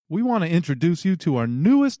we want to introduce you to our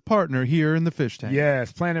newest partner here in the Fish Tank.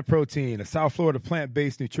 Yes, Planet Protein, a South Florida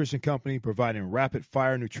plant-based nutrition company providing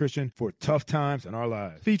rapid-fire nutrition for tough times in our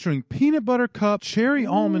lives. Featuring peanut butter cup, cherry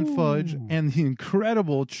almond fudge, and the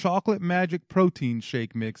incredible chocolate magic protein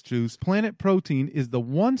shake mix juice, Planet Protein is the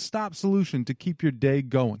one-stop solution to keep your day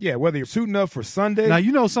going. Yeah, whether you're suiting up for Sunday. Now,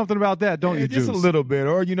 you know something about that, don't you, Juice? Just a little bit,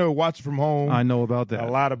 or, watch from home. I know about that.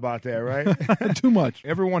 A lot about that, right? Too much.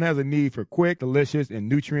 Everyone has a need for quick, delicious, and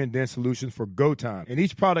nutrient-dense solutions for go time. And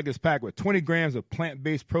each product is packed with 20 grams of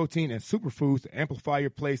plant-based protein and superfoods to amplify your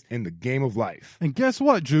place in the game of life. And guess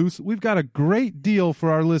what, Juice? We've got a great deal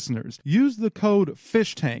for our listeners. Use the code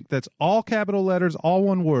FISHTANK, that's all capital letters, all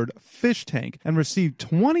one word, FISHTANK, and receive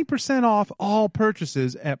 20% off all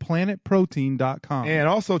purchases at planetprotein.com. And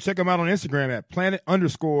also check them out on Instagram at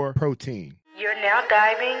planet_protein. You're now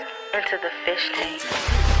diving into the Fish Tank.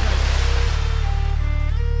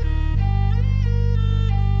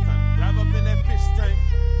 Dive up in that fish tank.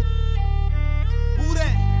 Who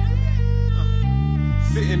that?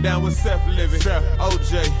 Sitting down with Seth Living,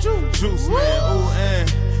 OJ, Juice Man, ooh, and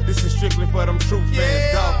this is strictly for them true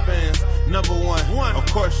fans, dog fans. Number one, of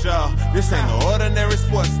course, y'all. This ain't no ordinary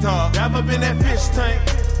sports talk. Dive up in that fish tank.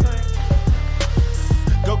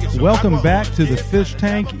 Welcome back to the Fish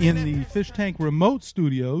Tank in the Fish Tank remote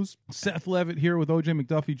studios. Seth Levitt here with OJ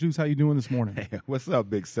McDuffie. Juice, how you doing this morning? Hey, what's up,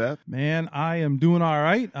 Big Seth? Man, I am doing all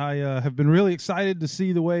right. I have been really excited to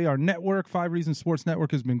see the way our network, 5 Reasons Sports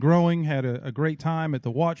Network, has been growing. Had a great time at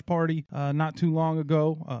the watch party not too long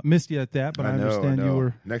ago. Missed you at that, but I understand you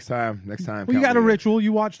were. Next time. Well, you got a ritual.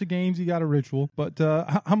 You watch the games. You got a ritual. But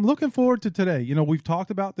I'm looking forward to today. We've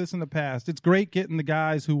talked about this in the past. It's great getting the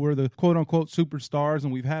guys who were the quote-unquote superstars,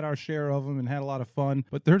 and we've had our share of them and had a lot of fun.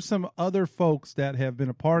 But there's some other folks that have been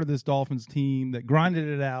a part of this Dolphins team that grinded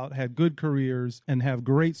it out, had good careers, and have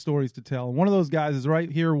great stories to tell. And one of those guys is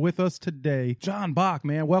right here with us today. John Bock,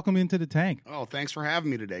 man, welcome into the tank. Oh, thanks for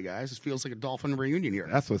having me today, guys. It feels like a Dolphin reunion here.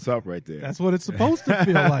 That's what's up right there. That's what it's supposed to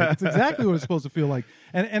feel like. It's exactly what it's supposed to feel like.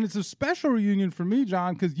 And it's a special reunion for me,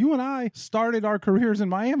 John, because you and I started our careers in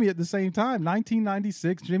Miami at the same time.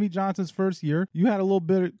 1996, Jimmy Johnson's first year. You had a little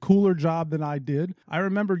bit cooler job than I did. I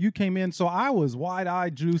remember you came in, so I was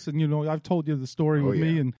wide-eyed, Juice, and I've told you the story with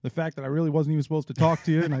me and the fact that I really wasn't even supposed to talk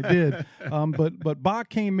to you, and I did. But Bock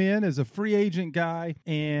came in as a free agent guy,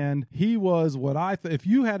 and he was what I thought. If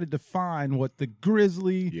you had to define what the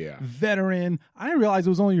grizzly veteran, I didn't realize it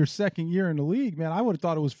was only your second year in the league, man. I would have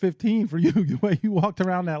thought it was 15 for you, the way you walked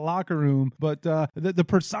around that locker room. But the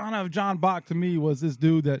persona of John Bock to me was this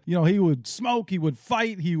dude that, he would smoke, he would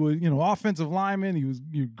fight, he would, offensive lineman, he was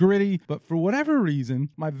gritty. But for whatever reason,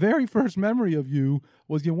 my very first memory of you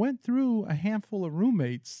was you went through a handful of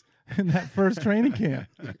roommates in that first training camp.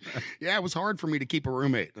 Yeah, it was hard for me to keep a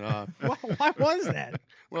roommate. Why was that?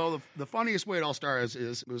 Well, the funniest way it all started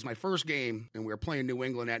is it was my first game, and we were playing New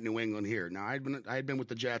England at New England here. Now, I had been with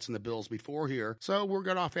the Jets and the Bills before here, so we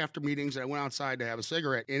got off after meetings, and I went outside to have a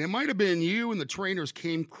cigarette. And it might have been you and the trainers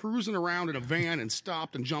came cruising around in a van and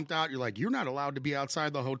stopped and jumped out. You're like, you're not allowed to be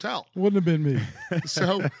outside the hotel. Wouldn't have been me.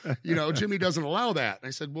 So, Jimmy doesn't allow that. And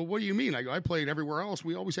I said, well, what do you mean? I played everywhere else.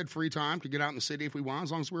 We always had free time to get out in the city if we want,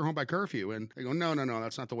 as long as we were home by curfew. And they go, no,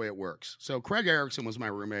 that's not the way it works. So Craig Erickson was my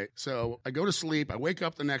roommate. So I go to sleep. I wake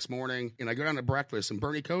up the next morning, and I go down to breakfast, and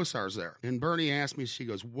Bernie Kosar's there. And Bernie asked me, she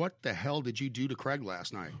goes, what the hell did you do to Craig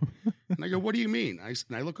last night? And I go, what do you mean?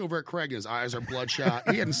 And I look over at Craig, and his eyes are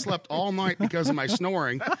bloodshot. He hadn't slept all night because of my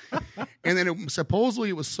snoring. And then supposedly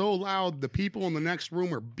it was so loud, the people in the next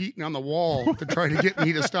room were beating on the wall to try to get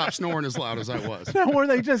me to stop snoring as loud as I was. Now, were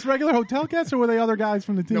they just regular hotel guests, or were they other guys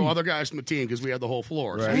from the team? No, other guys from the team, because we had the whole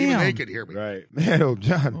floor. Right. So even they could hear me. Right. Man,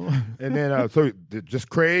 John. And then, so just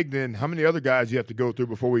Craig, then how many other guys you have to go through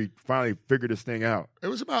before we finally figure this thing out? It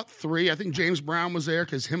was about 3. I think James Brown was there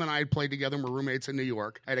because him and I had played together and were roommates in New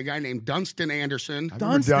York. I had a guy named Dunstan Anderson.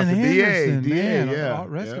 Dunstan Anderson, DA, man. yeah.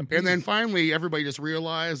 Rest in peace. And then finally, everybody just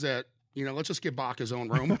realized that, let's just give Bock his own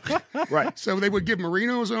room. Right. So they would give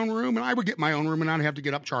Marino his own room, and I would get my own room, and I'd have to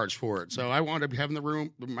get upcharged for it. So I wound up having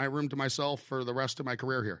my room to myself for the rest of my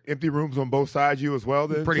career here. Empty rooms on both sides, you as well,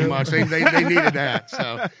 then? Pretty much. They needed that.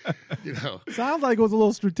 So, Sounds like it was a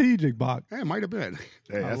little strategic, Bock. Yeah, it might have been.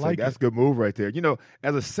 Hey, that's a good move right there.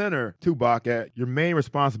 As a center, too, Bock, your main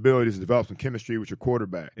responsibility is to develop some chemistry with your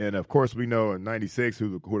quarterback. And, of course, we know in 96 who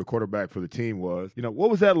the quarterback for the team was. What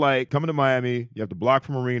was that like coming to Miami? You have to block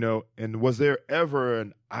for Marino, And was there ever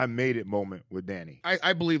an I made it moment with Danny?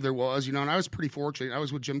 I believe there was, and I was pretty fortunate. I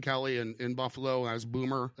was with Jim Kelly in Buffalo, and I was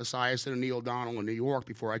Boomer Esiason and Neil O'Donnell in New York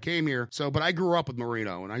before I came here. So, but I grew up with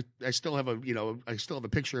Marino, and I still have a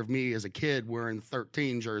picture of me as a kid wearing the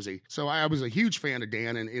 13 jersey. So I was a huge fan of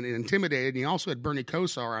Dan and intimidated. And he also had Bernie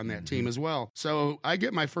Kosar on that team as well. So I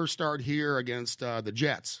get my first start here against the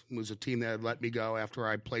Jets, who was a team that had let me go after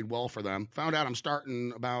I played well for them. Found out I'm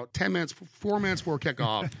starting about 4 minutes before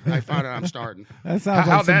kickoff. I found out I'm starting. That sounds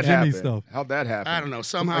like some Jimmy stuff. How'd that happen? I don't know.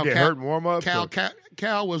 Somehow get hurt in warm-ups?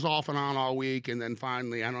 Cal was off and on all week, and then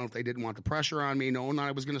finally, I don't know if they didn't want the pressure on me, knowing that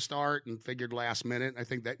I was going to start, and figured last minute. I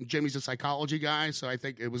think that Jimmy's a psychology guy, so I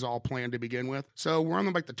think it was all planned to begin with. So we're on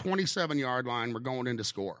the 27-yard line. We're going in to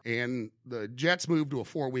score, and the Jets moved to a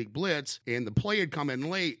 4-week blitz, and the play had come in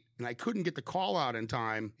late. And I couldn't get the call out in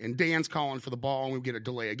time, and Dan's calling for the ball, and we get a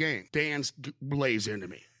delay of game. Dan lays into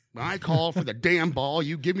me. When I call for the damn ball,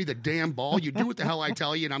 you give me the damn ball, you do what the hell I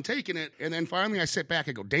tell you, and I'm taking it. And then finally I sit back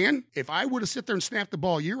and go, Dan, if I would have sit there and snapped the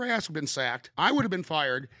ball, your ass would have been sacked, I would have been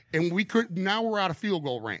fired, and now we're out of field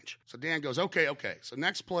goal range. So Dan goes, okay. So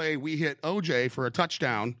next play, we hit OJ for a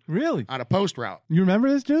touchdown. Really? On a post route. You remember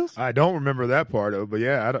this, Juice? I don't remember that part of it, but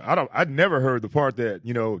yeah, I'd never heard the part that,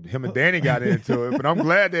 him and Danny got into it, but I'm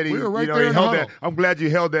glad that he held that. I'm glad you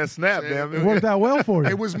held that snap, damn It worked out well for you.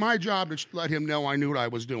 It was my job to let him know I knew what I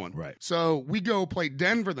was doing. Right. So we go play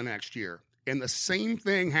Denver the next year, and the same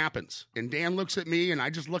thing happens. And Dan looks at me, and I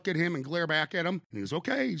just look at him and glare back at him. And he was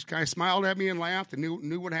okay. He just kind of smiled at me and laughed and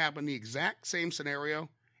knew what happened. The exact same scenario.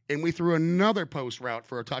 And we threw another post route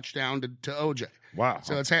for a touchdown to OJ. Wow.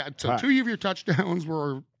 So two of your touchdowns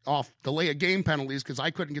were off delay of game penalties because I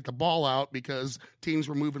couldn't get the ball out because teams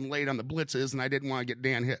were moving late on the blitzes, and I didn't want to get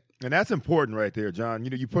Dan hit. And that's important right there, John.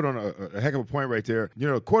 You put on a heck of a point right there.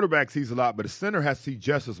 The quarterback sees a lot, but the center has to see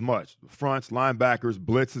just as much. Fronts, linebackers,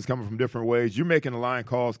 blitzes coming from different ways. You're making the line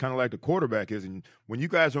calls kind of like the quarterback is. And when you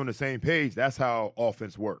guys are on the same page, that's how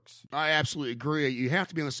offense works. I absolutely agree. You have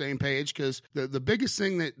to be on the same page because the biggest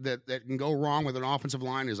thing that can go wrong with an offensive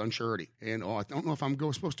line is unsurety. And I don't know if I'm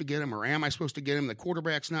supposed to get him or am I supposed to get him. The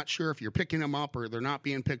quarterback's not sure if you're picking him up or they're not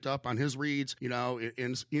being picked up on his reads,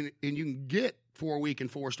 and you can get 4 weak and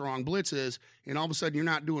 4 strong blitzes, and all of a sudden you're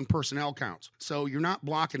not doing personnel counts. So you're not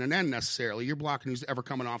blocking an end necessarily. You're blocking who's ever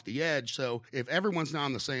coming off the edge. So if everyone's not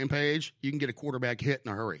on the same page, you can get a quarterback hit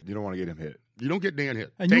in a hurry. You don't want to get him hit. You don't get Dan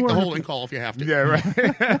hit. And take the holding call if you have to. Yeah,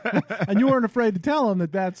 right. And you weren't afraid to tell him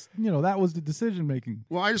that was the decision making.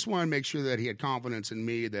 Well, I just want to make sure that he had confidence in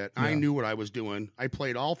me, that I knew what I was doing. I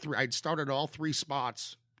played all three. I'd started all 3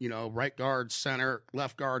 spots. Right guard, center,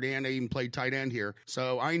 left guard, and I even played tight end here.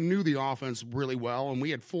 So I knew the offense really well, and we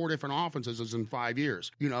had 4 different offenses in 5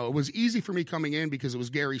 years. It was easy for me coming in because it was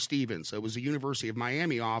Gary Stevens. So it was the University of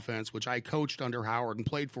Miami offense, which I coached under Howard and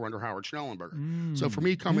played for under Howard Schnellenberger. So for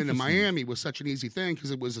me coming to Miami was such an easy thing because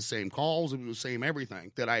it was the same calls, it was the same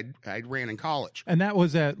everything that I ran in college. And that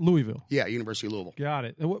was at Louisville? Yeah, University of Louisville. Got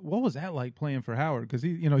it. What was that like playing for Howard? Because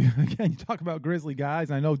again, you talk about Grizzly guys.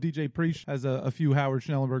 I know DJ Preach has a few Howard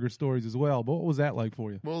Schnellenberger stories as well, but what was that like for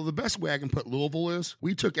you? Well, the best way I can put Louisville is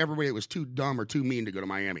we took everybody that was too dumb or too mean to go to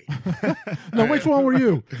Miami. No, which one were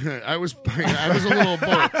you? I was a little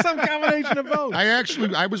both. Some combination of both.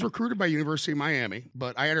 I was recruited by University of Miami,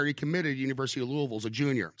 but I had already committed to University of Louisville as a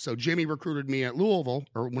junior. So Jimmy recruited me at Louisville,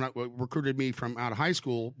 or recruited me from out of high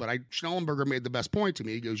school, but Schnellenberger made the best point to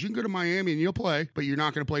me. He goes, you can go to Miami and you'll play, but you're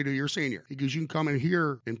not going to play till you're senior. He goes, you can come in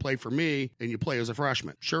here and play for me, and you play as a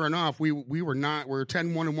freshman. Sure enough, we were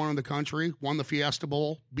 10-1-1 in the country, won the Fiesta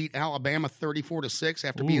Bowl, beat Alabama 34-6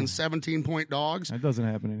 after being 17-point dogs. That doesn't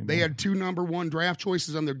happen anymore. They had 2 number 1 draft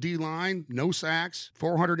choices on their D-line, no sacks,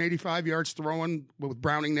 485 yards throwing with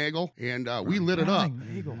Browning Nagel, and we lit it up.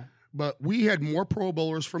 But we had more Pro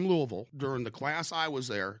Bowlers from Louisville during the class I was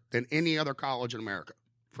there than any other college in America.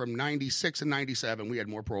 From 96 and 97, we had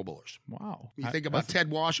more Pro Bowlers. Wow. You think about Ted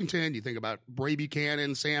Washington, you think about Bray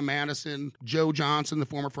Buchanan, Sam Madison, Joe Johnson, the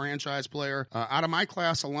former franchise player. Out of my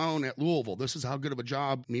class alone at Louisville, this is how good of a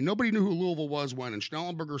job. I mean, nobody knew who Louisville was when, and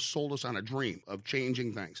Schnellenberger sold us on a dream of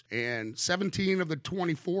changing things. And 17 of the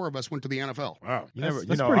 24 of us went to the NFL. Wow. That's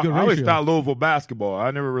pretty good I always ratio. thought Louisville basketball. I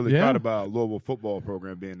never really thought about Louisville football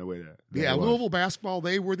program being the way that. Yeah, Louisville basketball,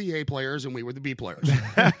 they were the A players and we were the B players.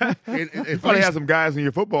 You probably had some guys in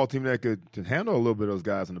your football team that could handle a little bit of those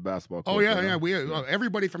guys in the basketball court. Oh, yeah.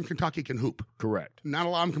 Everybody from Kentucky can hoop. Correct. Not a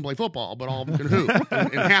lot of them can play football, but all of them can hoop.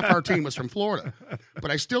 and half our team was from Florida.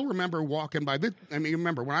 But I still remember walking by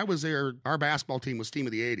remember when I was there, our basketball team was team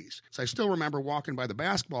of the 80s. So I still remember walking by the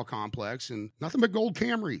basketball complex and nothing but gold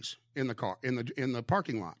Camrys. in the car in the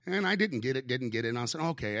parking lot, and I didn't get it. And I said,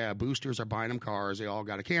 okay, yeah, boosters are buying them cars. They all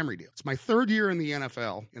got a Camry deal. It's my third year in the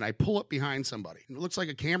NFL, and I pull up behind somebody, and it looks like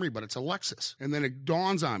a Camry, but it's a Lexus. And then it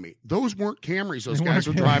dawns on me, those weren't Camrys. Those guys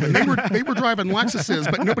were driving. They were driving Lexuses,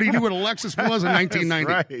 but nobody knew what a Lexus was in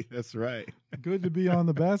 1990. That's right. Good to be on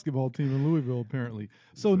the basketball team in Louisville, apparently.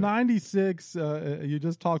 So 96, you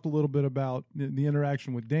just talked a little bit about the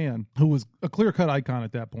interaction with Dan, who was a clear-cut icon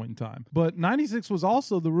at that point in time. But 96 was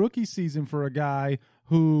also the rookie season for a guy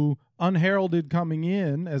who, unheralded coming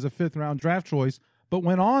in as a fifth-round draft choice, but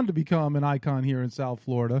went on to become an icon here in South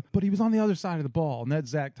Florida. But he was on the other side of the ball, and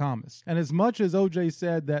that's Zach Thomas. And as much as OJ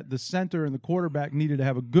said that the center and the quarterback needed to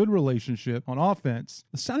have a good relationship on offense,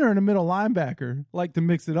 the center and the middle linebacker like to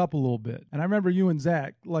mix it up a little bit. And I remember you and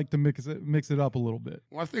Zach like to mix it up a little bit.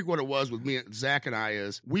 Well, I think what it was with me, Zach and I,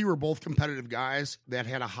 is we were both competitive guys that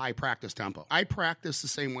had a high practice tempo. I practiced the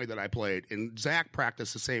same way that I played, and Zach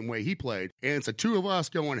practiced the same way he played. And it's the two of us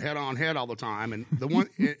going head on head all the time. And the one,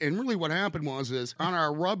 and really what happened was on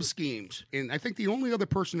our rub schemes, and I think the only other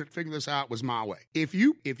person that figured this out was Mawe. If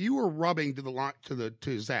you were rubbing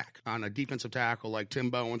to Zach on a defensive tackle like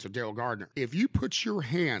Tim Bowens or Daryl Gardner, if you put your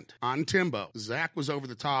hand on Timbo, Zach was over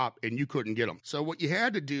the top and you couldn't get him. So what you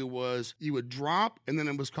had to do was you would drop, and then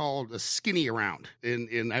it was called a skinny around.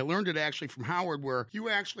 And I learned it actually from Howard, where you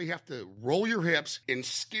actually have to roll your hips and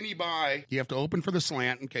skinny by. You have to open for the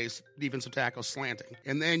slant in case defensive tackle's slanting,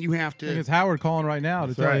 and then you have to. I think it's Howard calling right now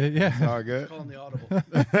to tell you. Yeah, all good. Calling the audible.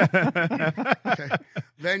 Okay.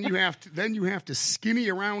 Then you have to skinny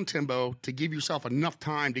around Timbo to give yourself enough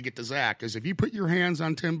time to get to Zach. Because if you put your hands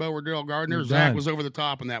on Timbo or Daryl Gardner, Zach was over the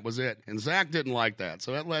top, and that was it. And Zach didn't like that,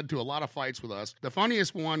 so that led to a lot of fights with us. The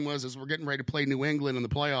funniest one was as we're getting ready to play New England in the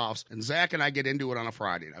playoffs, and Zach and I get into it on a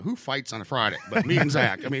Friday. Now, who fights on a Friday? But me and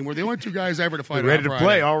Zach. I mean, we're the only two guys ever to fight. They're ready on a to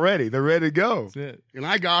play already. They're ready to go. that's it. And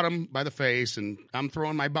I got him by the face, and I'm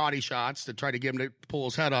throwing my body shots to try to get him to pull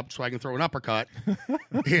his head up so I can throw an uppercut.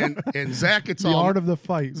 and Zach gets The all art of the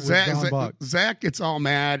fight with John Bock. Zach gets all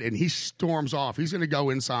mad, and he storms off. He's going to go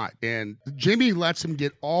inside. And Jimmy lets him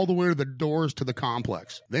get all the way to the doors to the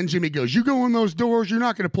complex. Then Jimmy goes, you go in those doors, you're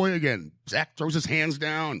not going to play again. Zach throws his hands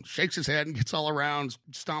down, shakes his head, and gets all around,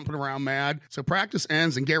 stomping around mad. So practice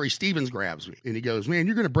ends, and Gary Stevens grabs me. And he goes, man,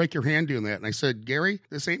 you're going to break your hand doing that. And I said, Gary,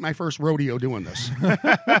 this ain't my first rodeo doing this.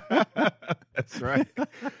 That's right.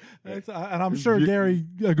 And I'm sure Gary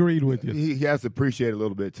agreed with you. He has to appreciate it a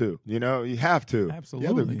little bit, too. You know, you have to.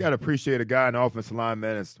 Absolutely. You got to appreciate a guy, an offensive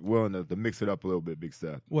lineman that's willing to mix it up a little bit, Big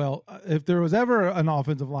Steph. Well, if there was ever an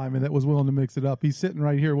offensive lineman that was willing to mix it up, he's sitting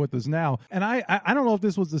right here with us now. And I don't know if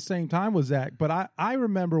this was the same time with Zach, but I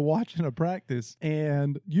remember watching a practice,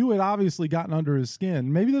 and you had obviously gotten under his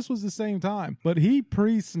skin. Maybe this was the same time, but he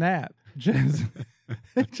pre-snap just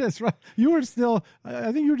right. You were still,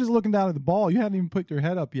 I think you were just looking down at the ball. You hadn't even put your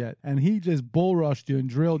head up yet. And he just bull rushed you and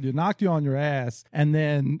drilled you, knocked you on your ass, and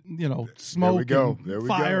then, smoke and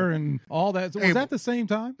fire and all that. So was that the same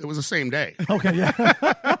time? It was the same day. Okay, yeah.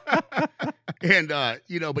 And,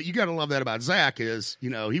 but you got to love that about Zach is,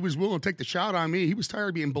 he was willing to take the shot on me. He was tired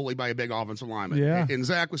of being bullied by a big offensive lineman. Yeah. And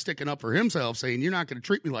Zach was sticking up for himself, saying, you're not going to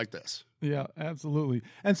treat me like this. Yeah, absolutely.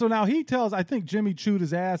 And so now he tells, I think Jimmy chewed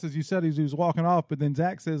his ass, as you said, as he was walking off, but then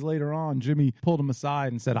Zach says later on, Jimmy pulled him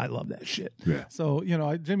aside and said, I love that shit. Yeah. So,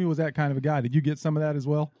 Jimmy was that kind of a guy. Did you get some of that as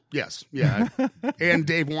well? Yes, yeah. And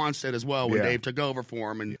Dave Wanstead as well when Dave took over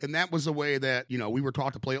for him. And that was the way that, we were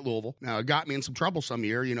taught to play at Louisville. Now, it got me in some trouble some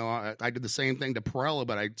year. I did the same thing to Perella,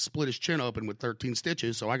 but I split his chin open with 13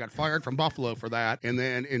 stitches, so I got fired from Buffalo for that. And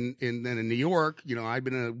then in New York, I've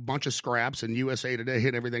been in a bunch of scraps and USA Today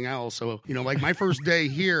and everything else. So, like my first day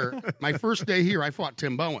here, I fought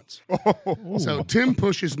Tim Bowens. So Tim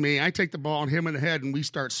pushes me. I take the ball and him in the head, and we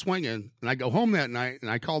start swinging. And I go home that night,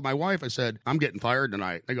 and I called my wife. I said, I'm getting fired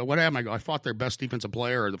tonight. I go, what happened? I go, I fought their best defensive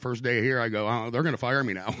player the first day here. I go, oh, they're going to fire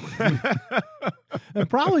me now. And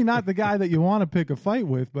probably not the guy that you want to pick a fight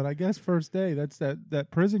with, but I guess first day, that's that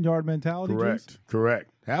prison yard mentality. Correct.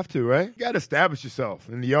 Have to, right? You got to establish yourself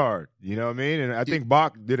in the yard. You know what I mean? And I think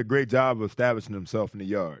Bock did a great job of establishing himself in the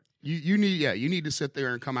yard. You need to sit there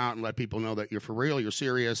and come out and let people know that you're for real, you're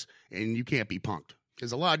serious, and you can't be punked.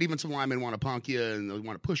 Because a lot of defensive linemen want to punk you and they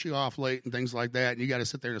want to push you off late and things like that. And you got to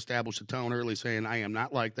sit there and establish the tone early saying, I am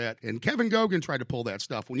not like that. And Kevin Gogan tried to pull that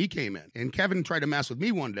stuff when he came in. And Kevin tried to mess with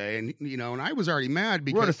me one day. And, and I was already mad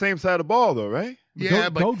because. We're on the same side of the ball, though, right? Yeah,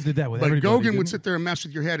 but Gogs did that with everybody. But Gogan would didn't sit there and mess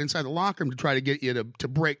with your head inside the locker room to try to get you to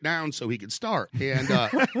break down so he could start. And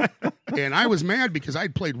And I was mad because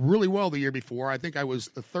I'd played really well the year before. I think I was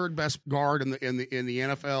the third best guard in the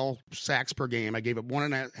NFL sacks per game. I gave up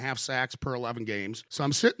 1.5 sacks per 11 games. So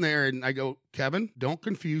I'm sitting there and I go, Kevin, don't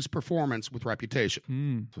confuse performance with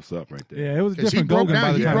reputation. What's up right there? Yeah, it was a 'Cause he different broke Gogan by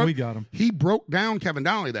down- the he time broke- we got him. He broke down Kevin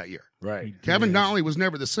Donnelly that year. Right. Kevin Donnelly was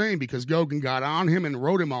never the same because Gogan got on him and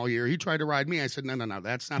rode him all year. He tried to ride me. I said, no,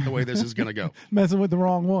 that's not the way this is going to go. Messing with the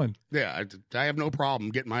wrong one. Yeah, I have no problem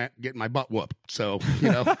getting my butt whooped. So,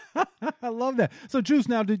 you know. I love that. So, Juice,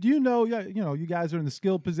 now, did you know, you guys are in the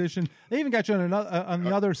skilled position. They even got you in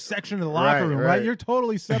another section of the locker room, right? You're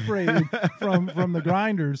totally separated from the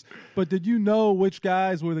grinders. But did you know which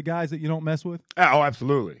guys were the guys that you don't mess with? Oh,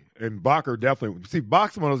 absolutely. And Bocker definitely. See,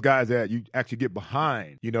 Bock's one of those guys that you actually get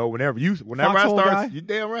behind. Whenever I start, you're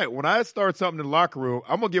damn right. When I start something in the locker room,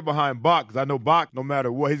 I'm gonna get behind Bock because I know Bock, no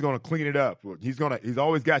matter what, he's gonna clean it up. He's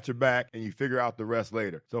always got your back, and you figure out the rest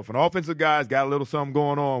later. So if an offensive guy's got a little something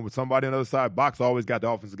going on with somebody on the other side, Bock's always got the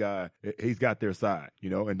offensive guy. He's got their side,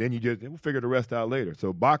 and then we'll figure the rest out later.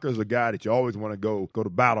 So Bocker's a guy that you always want to go to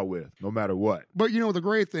battle with, no matter what. But the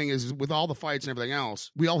great thing is with all the fights and everything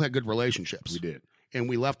else, we all had good relationships. We did. And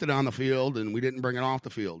we left it on the field, and we didn't bring it off the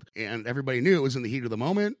field. And everybody knew it was in the heat of the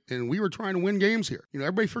moment, and we were trying to win games here.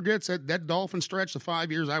 Everybody forgets that Dolphin stretch, the 5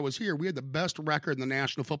 years I was here, we had the best record in the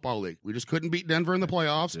National Football League. We just couldn't beat Denver in the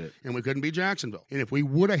playoffs, and we couldn't beat Jacksonville. And if we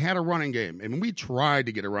would have had a running game, and we tried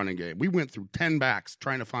to get a running game, we went through 10 backs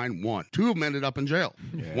trying to find one. 2 of them ended up in jail.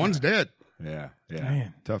 Yeah. One's dead. Yeah.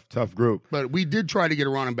 Man. Tough group. But we did try to get a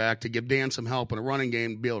running back to give Dan some help in a running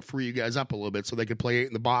game to be able to free you guys up a little bit so they could play 8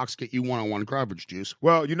 in the box, get you one-on-one coverage, Juice.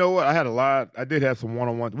 Well, you know what? I did have some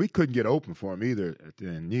one-on-ones. We couldn't get open for him either.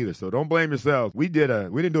 So don't blame yourselves. We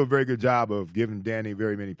didn't do a very good job of giving Danny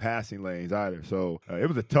very many passing lanes either. So it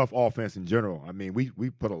was a tough offense in general. I mean, we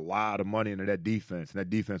put a lot of money into that defense, and that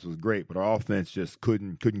defense was great, but our offense just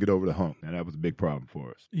couldn't get over the hump, and that was a big problem for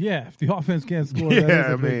us. Yeah, if the offense can't score, that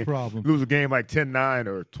is a big problem. Lose a game like 10-9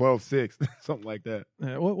 or 12-6, something like that.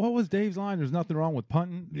 What was Dave's line? There's nothing wrong with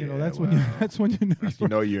punting. That's when you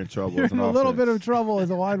know you're in trouble. You're in a little bit of trouble as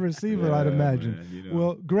a wide receiver, I'd imagine. Man,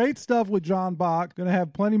 Well, great stuff with John Bock. Going to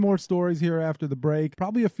have plenty more stories here after the break.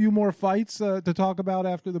 Probably a few more fights to talk about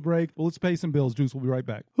after the break. But let's pay some bills, Juice. We'll be right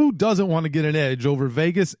back. Who doesn't want to get an edge over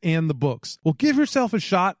Vegas and the books? Well, give yourself a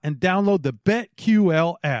shot and download the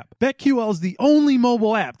BetQL app. BetQL is the only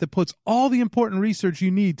mobile app that puts all the important research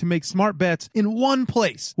you need to make smart bets in one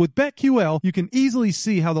place. With BetQL, you can easily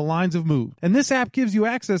see how the lines have moved. And this app gives you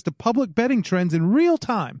access to public betting trends in real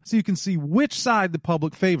time so you can see which side the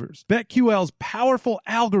public favors. BetQL's powerful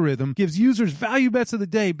algorithm gives users value bets of the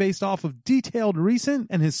day based off of detailed recent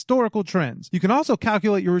and historical trends. You can also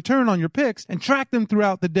calculate your return on your picks and track them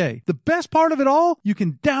throughout the day. The best part of it all, you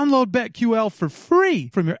can download BetQL for free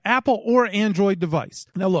from your Apple or Android device.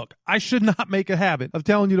 Now look, I should not make a habit of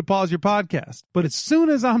telling you to pause your podcast, but as soon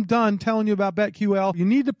as I'm done telling you about BetQL, you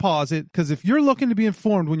need to pause it, because if you're looking to be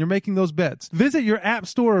informed when you're making those bets, visit your App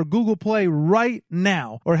Store or Google Play right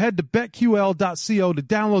now, or head to BetQL.co to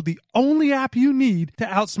download the only app you need to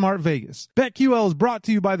outsmart Vegas. BetQL is brought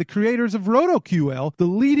to you by the creators of RotoQL, the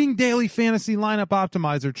leading daily fantasy lineup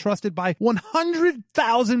optimizer trusted by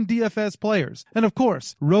 100,000 DFS players. And of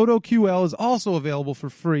course, RotoQL is also available for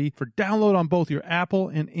free for download on both your Apple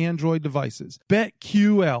and Android devices.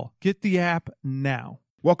 BetQL. Get the app now.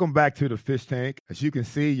 Welcome back to the Fish Tank. As you can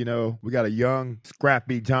see, we got a young,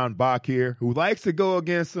 scrappy John Bock here who likes to go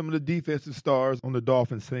against some of the defensive stars on the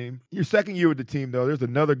Dolphins team. Your second year with the team, though, there's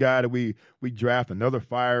another guy that we draft, another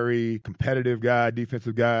fiery, competitive guy,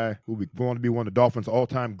 defensive guy, who will be going to be one of the Dolphins'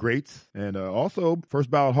 all-time greats, and also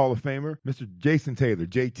first ballot Hall of Famer, Mr. Jason Taylor,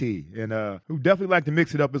 JT, and who definitely liked to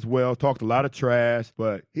mix it up as well, talked a lot of trash,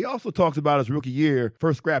 but he also talks about his rookie year,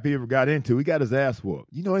 first scrap he ever got into. He got his ass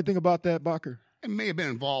whooped. You know anything about that, Bocker? I may have been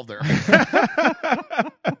involved there.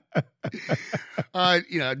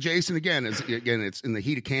 Jason, it's in the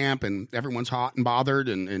heat of camp, and everyone's hot and bothered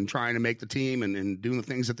and trying to make the team and doing the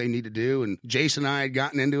things that they need to do. And Jason and I had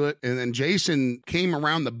gotten into it, and then Jason came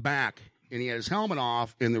around the back, and he had his helmet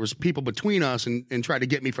off, and there was people between us and tried to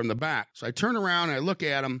get me from the back. So I turn around and I look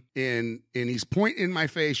at him, and he's pointing in my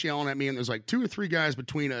face, yelling at me, and there's like 2 or 3 guys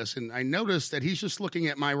between us, and I noticed that he's just looking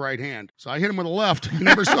at my right hand. So I hit him with a left. He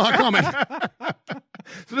never saw it coming.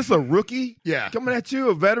 So this is a rookie, Yeah. coming at you,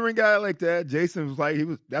 a veteran guy like that. Jason was like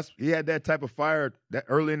he had that type of fire that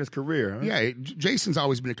early in his career. Huh? Yeah, Jason's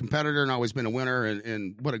always been a competitor and always been a winner,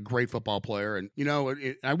 and what a great football player. And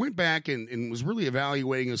I went back and was really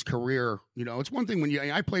evaluating his career. It's one thing when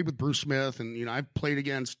I played with Bruce Smith, and I've played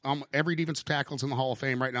against every defensive tackle's in the Hall of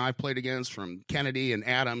Fame right now. I've played against, from Kennedy and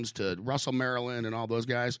Adams to Russell Maryland and all those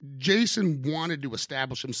guys. Jason wanted to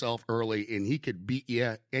establish himself early, and he could beat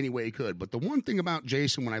you any way he could. But the one thing about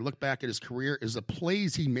Jason, when I look back at his career, is the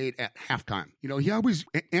plays he made at halftime. He always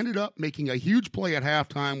ended up making a huge play at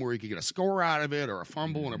halftime where he could get a score out of it or a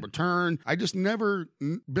fumble and a return. I just never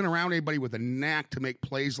been around anybody with a knack to make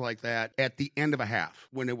plays like that at the end of a half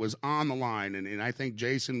when it was on the line. And I think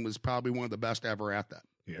Jason was probably one of the best ever at that.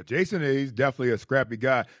 Yeah, Jason, he's definitely a scrappy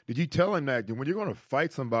guy. Did you tell him that when you're going to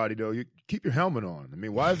fight somebody, though, you keep your helmet on? I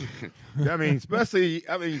mean, why is it?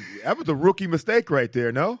 That was a rookie mistake right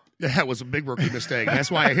there, no? That was a big rookie mistake.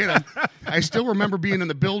 That's why I hit him. I still remember being in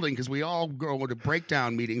the building because we all go to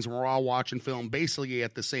breakdown meetings and we're all watching film basically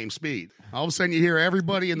at the same speed. All of a sudden you hear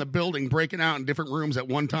everybody in the building breaking out in different rooms at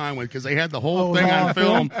one time because they had the whole thing on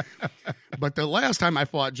film. But the last time I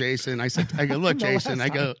fought Jason, I go, look, Jason, I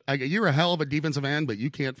go, you're a hell of a defensive end, but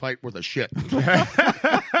you can't fight worth a shit.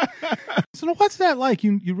 So what's that like?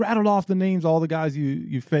 You rattled off the names, all the guys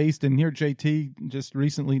you faced, and here JT just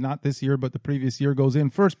recently, not this year, but the previous year, goes in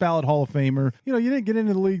first ballot Hall of Famer. You didn't get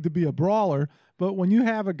into the league to be a brawler, but when you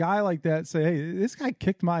have a guy like that say, hey, this guy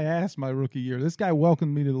kicked my ass my rookie year, this guy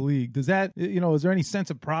welcomed me to the league, does that, is there any sense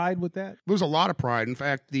of pride with that? There's a lot of pride. In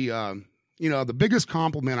fact, the biggest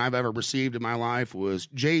compliment I've ever received in my life was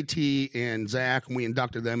JT and Zach, and we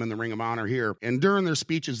inducted them in the Ring of Honor here. And during their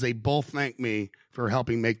speeches, they both thanked me for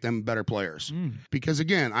helping make them better players. Because,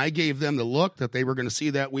 again, I gave them the look that they were going to see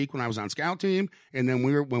that week when I was on scout team. And then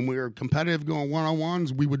when we were competitive going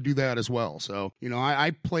one-on-ones, we would do that as well. So,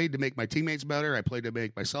 I played to make my teammates better. I played to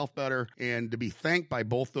make myself better. And to be thanked by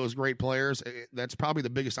both those great players, that's probably the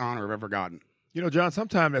biggest honor I've ever gotten. John,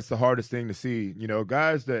 sometimes that's the hardest thing to see.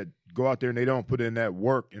 Guys that go out there and they don't put in that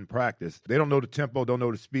work in practice. They don't know the tempo, don't know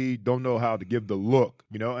the speed, don't know how to give the look,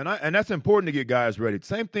 and that's important to get guys ready.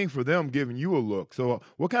 Same thing for them giving you a look. So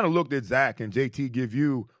what kind of look did Zach and JT give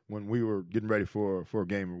you when we were getting ready for a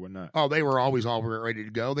game or whatnot? Oh, they were always all ready to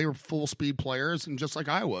go. They were full speed players, and just like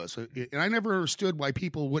I was. And I never understood why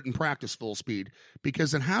people wouldn't practice full speed,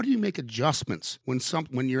 because then how do you make adjustments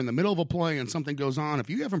when you're in the middle of a play and something goes on? If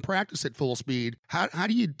you haven't practiced at full speed, how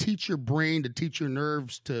do you teach your brain to teach your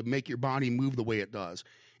nerves to make your body move the way it does?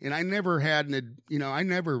 And I never I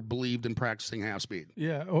never believed in practicing half speed.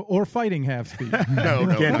 Yeah, or fighting half speed. No,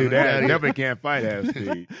 can't do that. Definitely can't fight half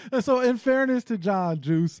speed. So in fairness to John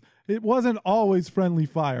Juice, it wasn't always friendly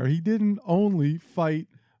fire. He didn't only fight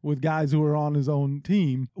with guys who were on his own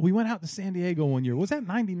team. We went out to San Diego one year. Was that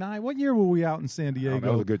 99? What year were we out in San Diego?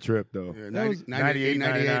 That was a good trip, though. Yeah, 98,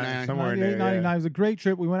 99. Somewhere in there. 99. Yeah. It was a great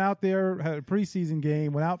trip. We went out there, had a preseason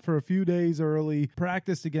game, went out for a few days early,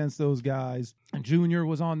 practiced against those guys. And Junior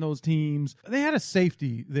was on those teams. They had a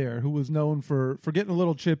safety there who was known for getting a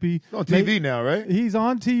little chippy. He's on TV now, right? He's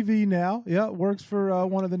on TV now. Yeah, works for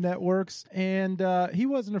one of the networks. And he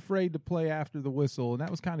wasn't afraid to play after the whistle, and that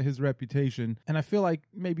was kind of his reputation. And I feel like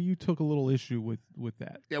maybe you took a little issue with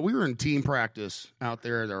that. Yeah, we were in team practice out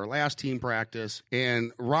there, our last team practice,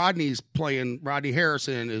 and Rodney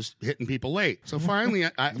Harrison is hitting people late. So finally,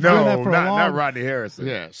 not Rodney Harrison.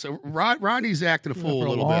 Yeah, so Rodney's acting a fool for a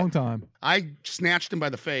little long bit. Time. I snatched him by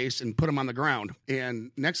the face and put him on the ground.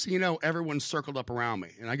 And next thing you know, everyone's circled up around me.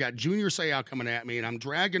 And I got Junior Seau coming at me, and I'm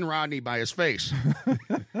dragging Rodney by his face.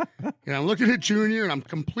 And I'm looking at Junior, and I'm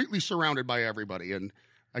completely surrounded by everybody. And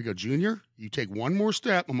I go, Junior, you take one more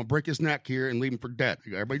step, I'm going to break his neck here and leave him for dead. I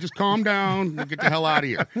go, everybody just calm down and get the hell out of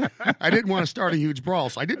here. I didn't want to start a huge brawl,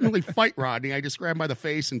 so I didn't really fight Rodney. I just grabbed him by the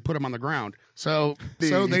face and put him on the ground. So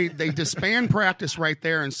they disband practice right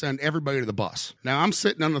there and send everybody to the bus. Now, I'm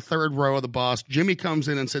sitting on the third row of the bus. Jimmy comes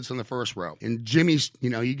in and sits on the first row. And Jimmy's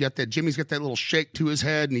got that little shake to his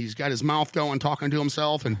head, and he's got his mouth going, talking to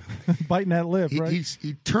himself. And biting that lip, right?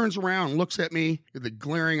 He turns around and looks at me with the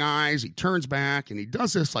glaring eyes. He turns back, and he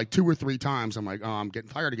does this like 2 or 3 times. I'm like, oh, I'm getting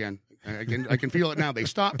fired again. I can feel it now. They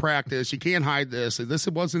stopped practice. You can't hide this. This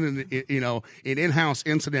wasn't an in-house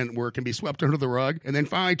incident where it can be swept under the rug. And then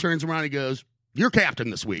finally turns around and he goes, "You're captain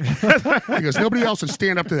this week." He goes, "Nobody else would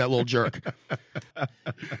stand up to that little jerk."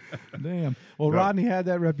 Damn. Well, Rodney had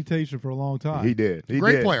that reputation for a long time. He did.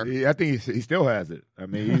 Great player. I think he still has it. I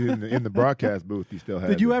mean, he's in the broadcast booth. He still has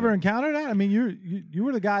it. Did you ever encounter that? I mean, you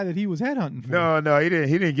were the guy that he was headhunting for. No, he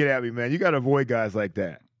didn't get at me, man. You got to avoid guys like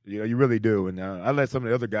that. You know, you really do. And I let some of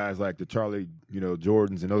the other guys like the Charlie,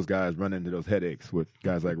 Jordans and those guys run into those headaches with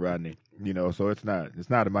guys like Rodney. So it's not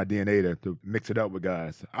in my DNA to mix it up with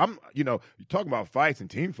guys. You talk about fights and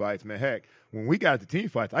team fights, man. Heck, when we got to team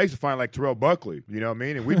fights, I used to find like Terrell Buckley, you know what I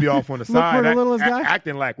mean? And we'd be off on the side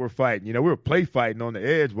acting like we're fighting. We were play fighting on the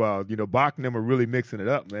edge while, Bock and them were really mixing it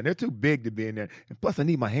up, man. They're too big to be in there. And plus, I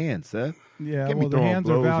need my hands, sir. Yeah, well, the hands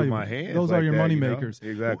are valuable. Those are your money makers.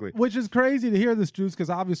 Exactly. Which is crazy to hear this, Juice, because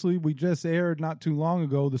obviously we just aired not too long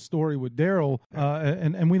ago the story with Daryl,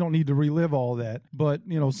 and we don't need to relive all that. But,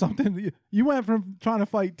 something you went from trying to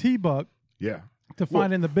fight T-Buck to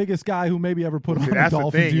finding the biggest guy who maybe ever put on a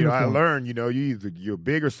Dolphins the thing, uniform. I learned, you're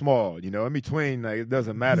big or small, in between, it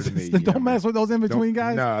doesn't matter to me. Don't mess with those in-between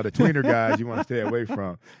guys? No, the tweener guys you want to stay away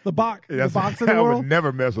from. The Bock of the world? I would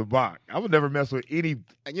never mess with Bock. I would never mess with any,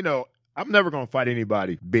 I'm never going to fight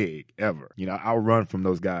anybody big, ever. I'll run from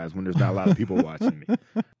those guys when there's not a lot of people watching me.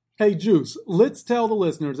 Hey, Juice, let's tell the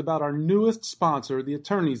listeners about our newest sponsor, the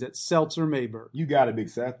attorneys at Seltzer Mayberg. You got it, Big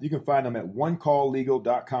Seth. You can find them at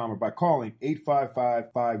onecalllegal.com or by calling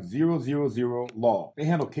 855-5000-LAW. They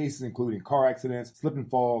handle cases including car accidents, slip and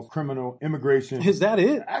falls, criminal, immigration. Is that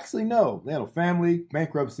it? Actually, no. They handle family,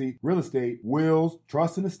 bankruptcy, real estate, wills,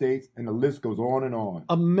 trusts and estates, and the list goes on and on.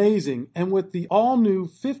 Amazing. And with the all-new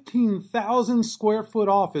 15,000 square foot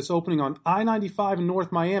office opening on I-95 in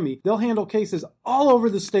North Miami, they'll handle cases all over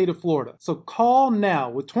the state of Florida. So call now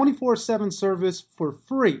with 24/7 service for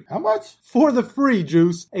free. How much? For the free,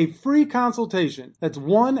 Juice. A free consultation. That's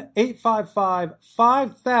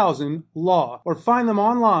 1-855-5000-LAW or find them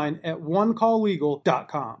online at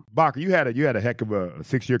onecalllegal.com. Bock, you had a heck of a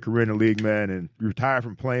 6-year career in the league, man, and you retired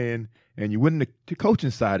from playing. And you went into the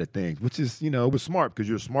coaching side of things, which is, was smart because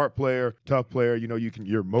you're a smart player, tough player.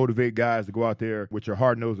 You're motivate guys to go out there with your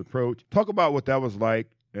hard-nosed approach. Talk about what that was like.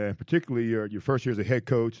 And particularly your first year as a head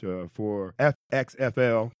coach for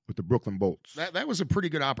FXFL with the Brooklyn Bolts. That was a pretty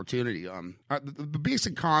good opportunity. The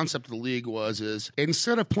basic concept of the league is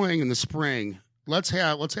instead of playing in the spring, let's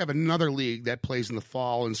have another league that plays in the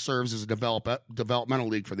fall and serves as a developmental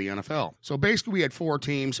league for the NFL. So basically, we had 4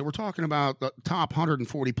 teams. So we're talking about the top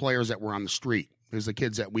 140 players that were on the street. There's the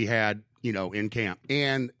kids that we had, in camp.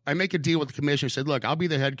 And I make a deal with the commission. I said, look, I'll be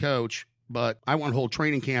the head coach, but I want to hold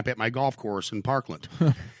training camp at my golf course in Parkland.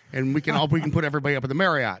 And we can put everybody up at the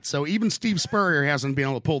Marriott. So even Steve Spurrier hasn't been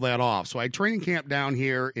able to pull that off. So I had training camp down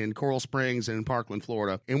here in Coral Springs and in Parkland,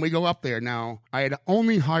 Florida. And we go up there. Now, I had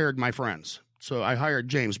only hired my friends. So I hired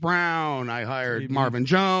James Brown, I hired Marvin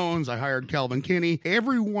Jones, I hired Kelvin Kinney.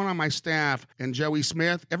 Every one on my staff, and Joey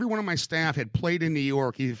Smith, every one of my staff had played in New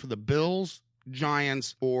York, either for the Bills,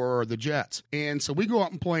 Giants, or the Jets. And so we go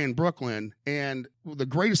up and play in Brooklyn, and the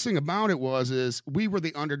greatest thing about it is we were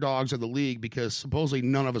the underdogs of the league because supposedly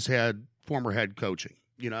none of us had former head coaching.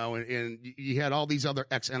 And you had all these other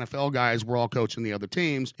ex-NFL guys were all coaching the other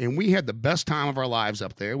teams, and we had the best time of our lives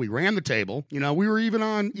up there. We ran the table. We were even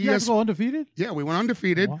on ESPN. You guys go undefeated? Yeah, we went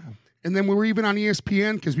undefeated. Wow. And then we were even on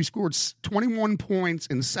ESPN because we scored 21 points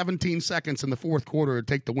in 17 seconds in the fourth quarter to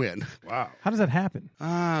take the win. Wow. How does that happen?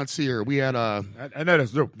 Let's see here. We had I know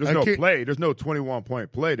there's no play. There's no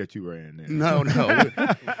 21-point play that you ran there. No.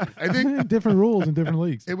 I think different rules in different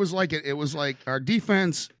leagues. It was like our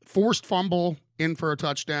defense forced fumble in for a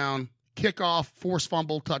touchdown, kickoff, forced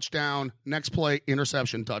fumble, touchdown, next play,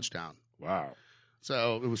 interception, touchdown. Wow.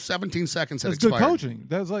 So it was 17 seconds. That's good coaching.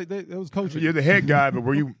 That was coaching. You're the head guy, but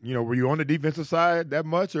were you on the defensive side that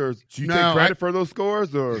much, or do you take credit for those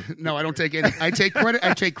scores? Or no, I don't take any. I take credit.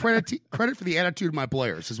 I take credit for the attitude of my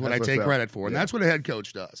players. Is what I take credit for, and that's what a head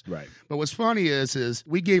coach does. Right. But what's funny is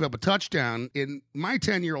we gave up a touchdown. In my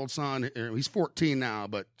 10-year-old son, he's 14 now,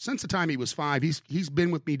 but since the time he was 5, he's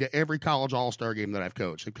been with me to every college all-star game that I've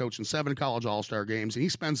coached. I've coached in 7 college all-star games, and he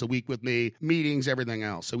spends a week with me, meetings, everything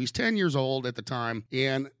else. So he's 10 years old at the time.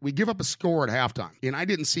 And we give up a score at halftime. And I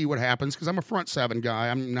didn't see what happens because I'm a front 7 guy.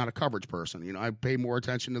 I'm not a coverage person. I pay more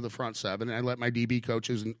attention to the front 7, and I let my DB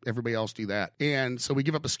coaches and everybody else do that. And so we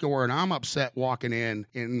give up a score, and I'm upset walking in.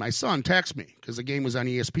 And my son texts me because the game was on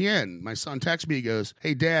ESPN. My son texts me. He goes,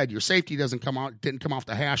 "Hey, Dad, your safety didn't come off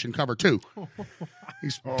the hash in cover 2."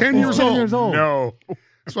 He's 10 years old. No.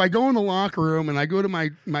 So I go in the locker room, and I go to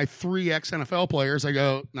my 3 ex-NFL players. I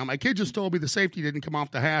go, "Now, my kid just told me the safety didn't come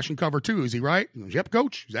off the hash in cover 2. Is he right?" He goes, "Yep,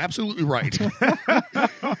 coach. He's absolutely right."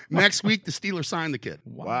 Next week, the Steelers signed the kid.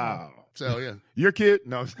 Wow. So, yeah. Your kid?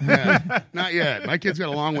 No. Yeah, not yet. My kid's got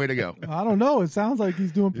a long way to go. I don't know. It sounds like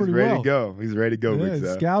he's doing pretty well. He's ready to go.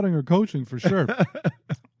 Yeah, scouting or coaching for sure.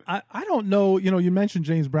 I don't know. You mentioned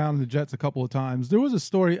James Brown and the Jets a couple of times. There was a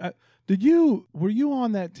story. Were you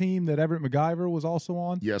on that team that Everett MacGyver was also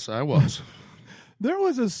on? Yes, I was. There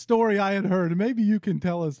was a story I had heard, and maybe you can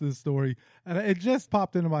tell us this story, and it just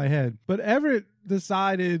popped into my head. But Everett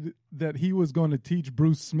decided that he was going to teach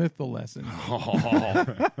Bruce Smith the lesson.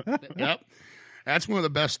 Yep. That's one of the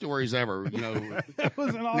best stories ever. That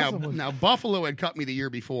was an awesome one. Now, Buffalo had cut me the year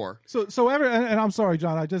before. So Everett, and I'm sorry,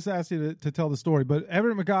 John, I just asked you to tell the story, but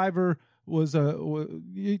Everett McIver was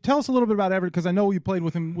you tell us a little bit about Everett, because I know you played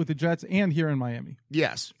with him with the Jets and here in Miami.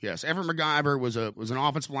 Yes. Everett McIver was an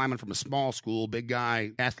offensive lineman from a small school, big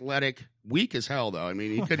guy, athletic, weak as hell, though. I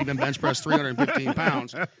mean, he couldn't even bench press 315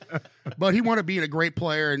 pounds. But he wanted to be a great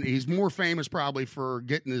player, and he's more famous probably for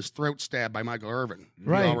getting his throat stabbed by Michael Irvin.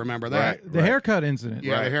 Right. You all remember that? The haircut incident.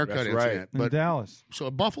 Yeah, Right. the haircut That's incident. In Dallas.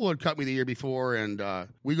 So Buffalo had cut me the year before, and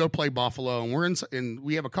we go play Buffalo, and we're in, and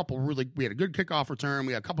we have we had a good kickoff return,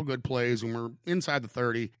 we had a couple good plays, and we're inside the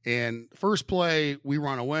 30. And first play, we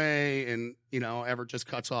run away, and Everett just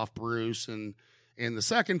cuts off Bruce, and in the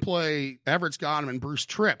second play, Everett's got him, and Bruce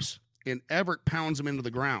trips, and Everett pounds him into the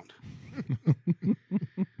ground.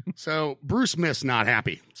 So Bruce Smith's not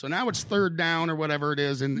happy. So now it's third down or whatever it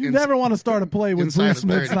is. And You never want to start a play when inside Bruce the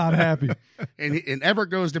Smith's 30. not happy. And Everett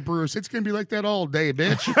goes to Bruce, it's going to be like that all day,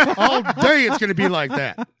 bitch. All day it's going to be like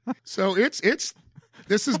that. So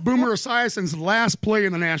this is Boomer Esiason's last play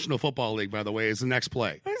in the National Football League, by the way, is the next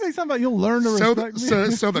play. I say something about you'll learn to respect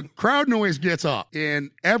me. So the crowd noise gets up,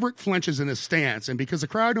 and Everett flinches in his stance. And because the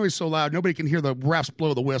crowd noise is so loud, nobody can hear the refs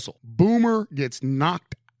blow the whistle. Boomer gets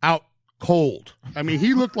knocked out cold. I mean,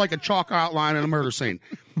 he looked like a chalk outline in a murder scene.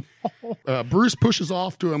 Bruce pushes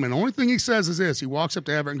off to him, and the only thing he says is this. He walks up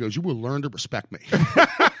to Everett and goes, "You will learn to respect me."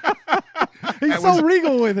 He's so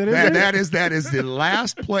regal with it. Isn't he? That is the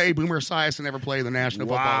last play Boomer Esiason ever played in the National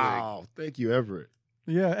Football League. Wow. Thank you, Everett.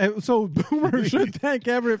 Yeah, and so Boomer should thank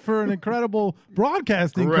Everett for an incredible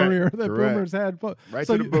broadcasting Correct, career that correct. Boomer's had. Right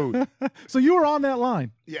so to the booth. So you were on that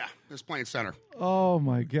line. Yeah, just playing center. Oh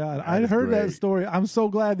my God, I is heard that great. story. I'm so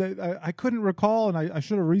glad that I couldn't recall, and I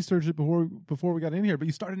should have researched it before we got in here. But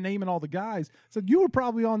you started naming all the guys. So you were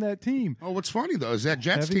probably on that team. Oh, what's funny though is that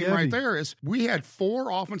Jets Heavy, team heavy. right there is we had 4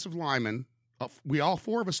 offensive linemen. All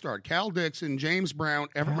 4 of us started. Cal Dixon, James Brown,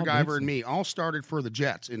 Everett Cal McIver, Dixon. and me all started for the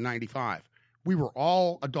Jets in '95. We were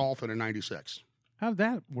all a Dolphin in '96. How did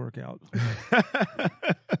that work out?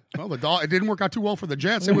 Well, it didn't work out too well for the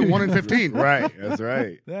Jets. They went 1-15. Right. That's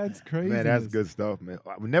right. That's crazy. Man, that's good stuff, man.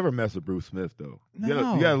 I would never mess with Bruce Smith, though. You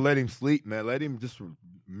No. gotta let him sleep, man. Let him just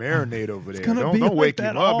marinate over there. gonna be Don't like wake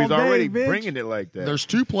that him up. all He's day, already bitch. bringing it like that. There's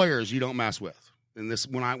 2 players you don't mess with in this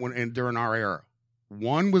during our era.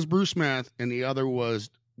 One was Bruce Smith, and the other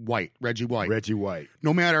was Reggie White. Reggie White.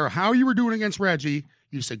 No matter how you were doing against Reggie,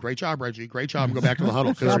 you said, "Great job, Reggie. Great job," and go back to the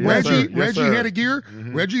huddle. Because Yes, sir. Yes, Reggie sir. had a gear.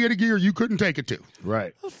 Reggie had a gear you couldn't take it to.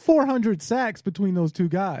 Right. 400 sacks between those two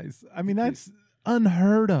guys. I mean, that's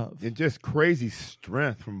unheard of. And just crazy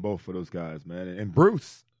strength from both of those guys, man. And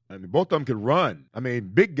Bruce, I mean, both of them could run. I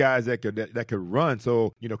mean, big guys that could run.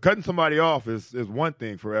 So, cutting somebody off is one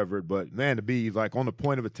thing for Everett, but man, to be like on the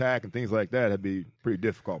point of attack and things like that, that'd be pretty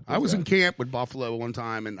difficult. I was in camp with Buffalo one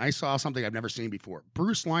time, and I saw something I've never seen before.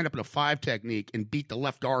 Bruce lined up in a 5 technique and beat the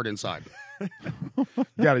left guard inside.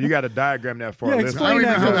 You got to diagram that for Yeah, our explain I don't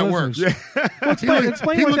even know how that listeners. works.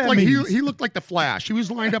 Explain He what looked that like means. he looked like the Flash. He was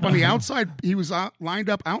lined up on the outside. He was lined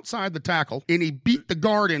up outside the tackle, and he beat the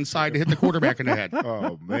guard inside to hit the quarterback in the head.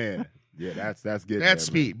 Oh man, yeah, that's good. That's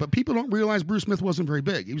speed. But people don't realize Bruce Smith wasn't very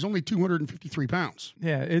big. He was only 253 pounds.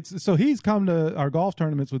 Yeah, so he's come to our golf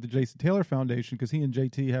tournaments with the Jason Taylor Foundation because he and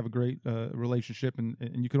JT have a great relationship, and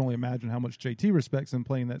you can only imagine how much JT respects him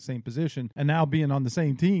playing that same position, and now being on the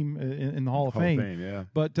same team in the Hall of Fame. Yeah.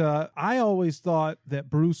 But I always thought that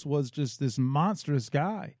Bruce was just this monstrous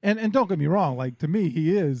guy, and don't get me wrong, like to me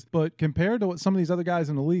he is, but compared to what some of these other guys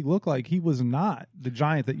in the league look like, he was not the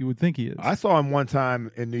giant that you would think he is. I saw him one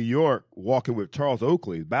time in New York walking with Charles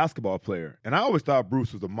Oakley, the basketball player. And I always thought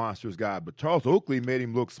Bruce was a monstrous guy, but Charles Oakley made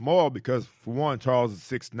him look small because, for one, Charles is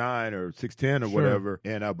 6'9" or 6'10" or whatever.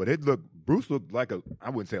 And but Bruce looked like I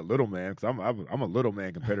wouldn't say a little man because I'm a little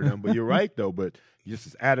man compared to him, but you're right, though. But just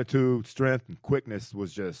his attitude, strength, and quickness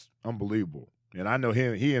was just unbelievable. And I know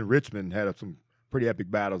he and Richmond had some pretty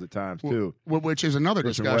epic battles at times, too. Which is another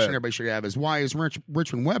Richmond discussion Webb. everybody should have is why is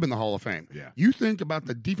Richmond Webb in the Hall of Fame? Yeah. You think about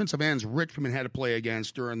the defensive ends Richmond had to play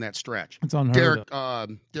against during that stretch. It's unheard of.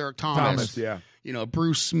 Derek Thomas, yeah.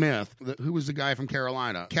 Bruce Smith, who was the guy from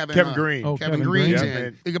Carolina? Kevin Green. Oh, Kevin Kevin Green's Green. in.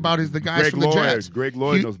 Yeah, Think about the guys Greg from the Lloyd, Jets. Greg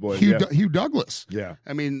Lloyd and those boys, Hugh, yeah. Hugh Douglas. Yeah.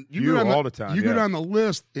 I mean, you Hugh go down all the time, You go yeah. down the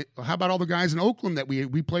list. How about all the guys in Oakland that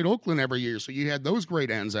we played Oakland every year? So you had those great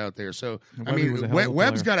ends out there. So I Webby mean, was a hell of a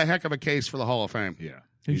Webb's player. got a heck of a case for the Hall of Fame. Yeah.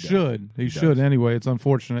 He should. He should anyway. It's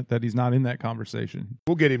unfortunate that he's not in that conversation.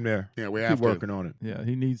 We'll get him there. Yeah, we Keep have to. working on it. Yeah,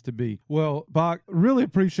 he needs to be. Well, Bock, really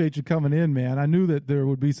appreciate you coming in, man. I knew that there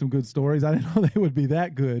would be some good stories. I didn't know they would be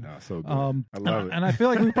that good. Oh, so good. I love it. And I feel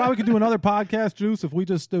like we probably could do another podcast, Juice, if we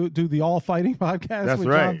just do the all fighting podcast That's with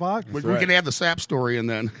right. John Bock. That's We can add the sap story in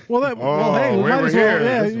then. Well, hey, we might we're as well. here.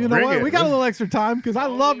 Yeah, Let's you know bring what? it. We got a little extra time because I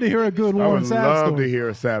love to hear a good I Warren would Sapp love story. to hear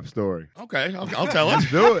a Sapp story. Okay, I'll tell it.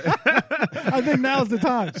 Do it. I think now's the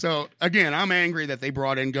time. So, again, I'm angry that they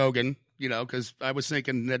brought in Gogan, because I was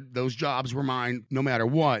thinking that those jobs were mine no matter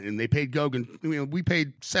what. And they paid Gogan. We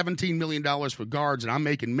paid $17 million for guards, and I'm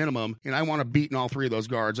making minimum, and I want to beat all three of those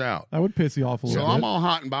guards out. That would piss you off a little So bit. I'm all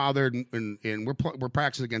hot and bothered, and we're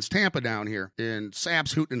practicing against Tampa down here. And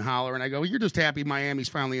Sapp's hooting and hollering. I go, you're just happy Miami's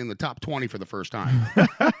finally in the top 20 for the first time.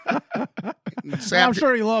 I'm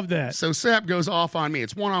sure he loved that. So Sapp goes off on me.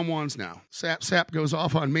 It's one-on-ones now. Sapp goes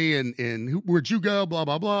off on me, and where'd you go? Blah,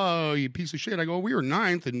 blah, blah. Oh, you piece of shit. I go, we were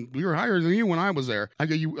 9th, and we were higher than you when I was there. I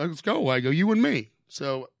go, let's go. I go, you and me.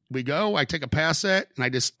 So we go. I take a pass set, and I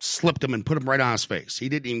just slipped him and put him right on his face. He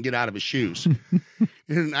didn't even get out of his shoes.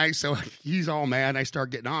 So he's all mad. And I start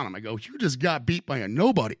getting on him. I go, you just got beat by a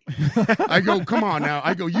nobody. I go, come on now.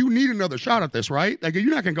 I go, you need another shot at this, right? I go,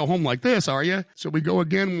 you're not going to go home like this, are you? So we go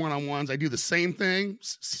again one-on-ones. I do the same thing,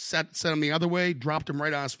 set him the other way, dropped him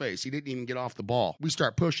right on his face. He didn't even get off the ball. We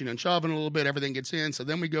start pushing and shoving a little bit. Everything gets in. So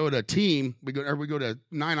then we go to team. We go to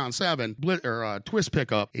 9-on-7 twist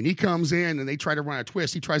pickup, and he comes in and they try to run a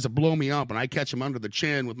twist. He tries to blow me up, and I catch him under the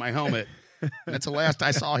chin with my helmet. That's the last I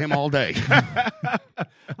saw him all day.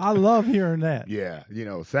 I love hearing that. Yeah,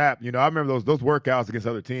 Sapp. I remember those workouts against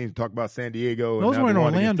other teams. Talk about San Diego. Those and were in now the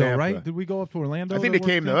one against Orlando, Tampa. right? Did we go up to Orlando? I think they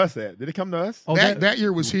came to us. Did they come to us? Oh, that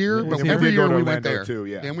year was here, but we every did go year to we went Orlando there. too,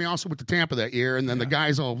 yeah. And we also went to Tampa that year, and then the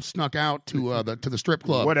guys all snuck out to the strip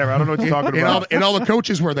club. Whatever. I don't know what you're talking about. And all the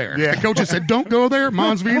coaches were there. Yeah. The coaches said, don't go there,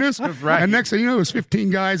 Mons Venus. That's right. And next thing you know, there's 15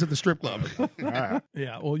 guys at the strip club.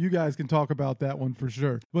 Yeah, well, you guys can talk about that one for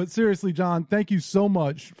sure. But seriously, John, thank you so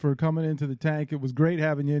much for coming into the tank. It was great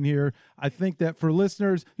having you in here. I think that for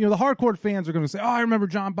listeners, the hardcore fans are going to say, oh, I remember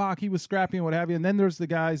John Bock. He was scrappy and what have you. And then there's the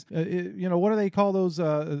guys, what do they call those,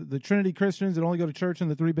 the Trinity Christians that only go to church in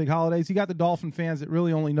the 3 big holidays? You got the Dolphin fans that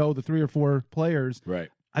really only know the 3 or 4 players. Right.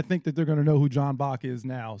 I think that they're going to know who John Bock is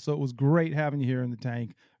now. So it was great having you here in the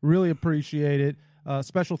tank. Really appreciate it.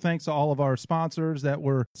 Special thanks to all of our sponsors that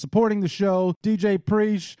were supporting the show. DJ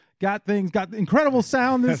Preach got incredible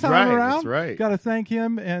sound this time around. That's right. Got to thank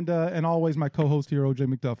him and always my co-host here, OJ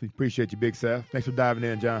McDuffie. Appreciate you, Big Seth. Thanks for diving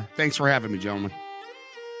in, John. Thanks for having me, gentlemen.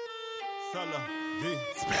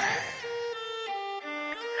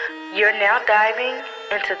 You're now diving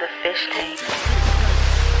into the fish tank.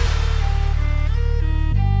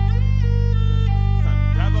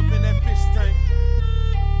 Dive up in that fish tank.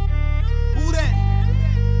 Who that?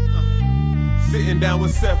 Sitting down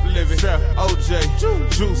with Seth Living, OJ,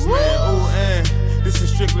 Juice Man, ooh, and this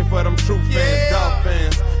is strictly for them true fans, dog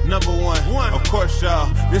fans. Number one, of course, y'all.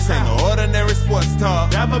 This ain't no ordinary sports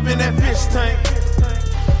talk. Dive up in that fish tank.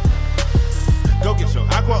 Go get your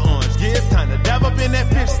aqua orange. Yeah, it's time to dive up in that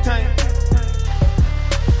fish tank.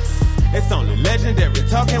 It's only legendary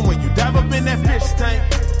talking when you dive up in that fish tank.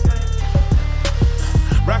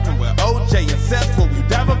 Rockin' with OJ and Seth when we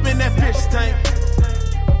dive up in that fish tank.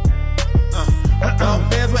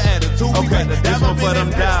 Dog fans with attitude. Okay, this one for them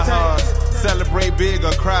diehards. Celebrate big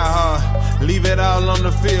or cry hard. Leave it all on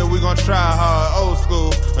the field, we gon' try hard. Old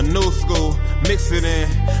school, a new school, mix it in.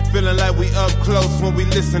 Feeling like we up close when we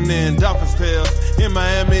listening. Dolphins tales, in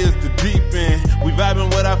Miami is the deep end. We vibing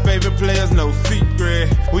with our favorite players, no secret.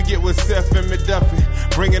 We get with Seth and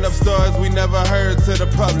McDuffie, bringing up stories we never heard to the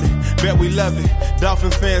public. Bet we love it,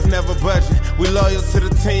 Dolphins fans never budging. We loyal to the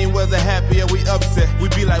team, whether happy or we upset. We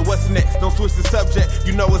be like, what's next? Don't switch the subject,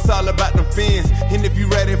 you know it's all about them fins. And if you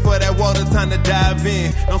ready for that water, time to dive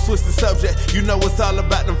in. Don't switch the subject, you know it's all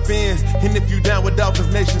about them fins. And if you down with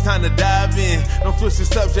Dolphins Nation, time to dive in. Don't switch the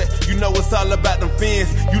subject, you know it's all about them fins.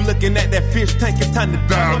 You looking at that fish tank, it's time to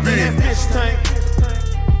dive in. That fish tank.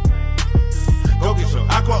 Go get your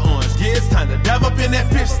aqua orange, yeah, it's time to dive up in that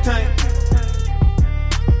fish tank.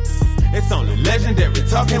 It's only legendary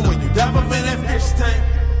talking when you dive up in that fish tank.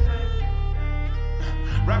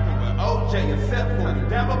 Rockin' with OJ and Seth when you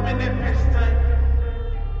dive up in that fish tank.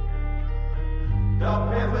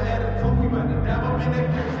 Dog fans with attitude, we about to dive up in that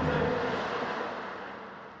fish tank.